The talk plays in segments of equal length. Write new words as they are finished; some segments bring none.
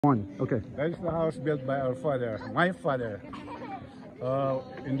Okay. That is the house built by our father, my father,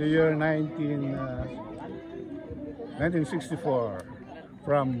 in the year 1964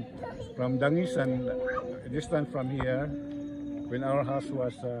 from Dangisan, distant from here, when our house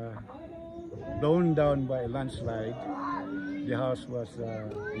was blown down by a landslide. The house was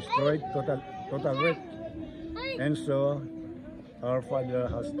destroyed, total wreck, and so our father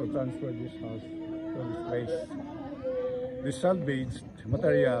has to transfer this house to this place. The salvaged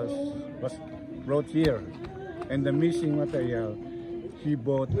materials was brought here, and the missing material, he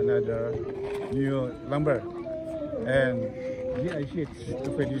bought another new lumber and GI sheets to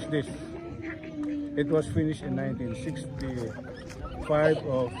finish this. It was finished in 1965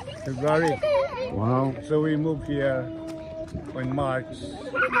 of February. Wow. So we moved here on March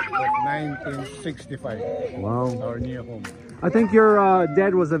of 1965. Wow. Our new home. I think your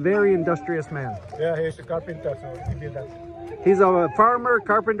dad was a very industrious man. Yeah, he's a carpenter, so he did that. He's a farmer,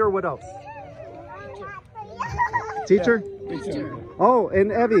 carpenter, what else? Teacher? Teacher. Oh,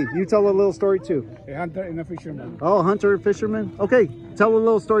 and Evie, you tell a little story too. A hunter and a fisherman. Oh, hunter and fisherman? Okay, tell a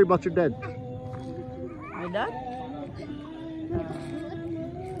little story about your dad. My dad?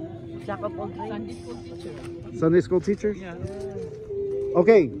 Jack of all trades. Sunday school teacher? Yeah.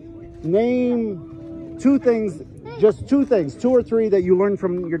 Okay, name two things, just two things, two or three that you learned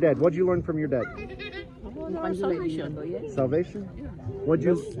from your dad. What'd you learn from your dad? Salvation. Salvation? What'd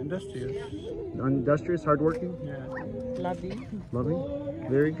you... Industrious. Industrious, hardworking? Yeah. Loving. Loving?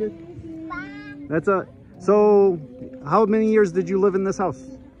 Very good. That's a... So, how many years did you live in this house?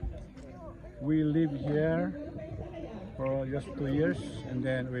 We lived here for just 2 years, and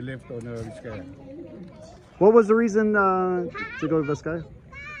then we left on Vizcaya. What was the reason to go to Vizcaya?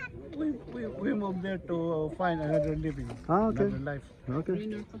 We moved there to find another living, okay. another life.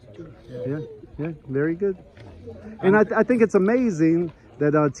 Okay. Yeah. Yeah, very good. And I think it's amazing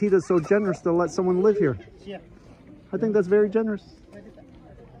that Tita's so generous to let someone live here. Yeah. I think that's very generous.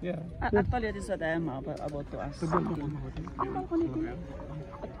 Yeah. Actually, this is what I am about to ask.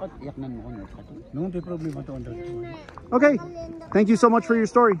 No, the problem. Okay, thank you so much for your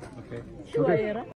story. Okay. Okay.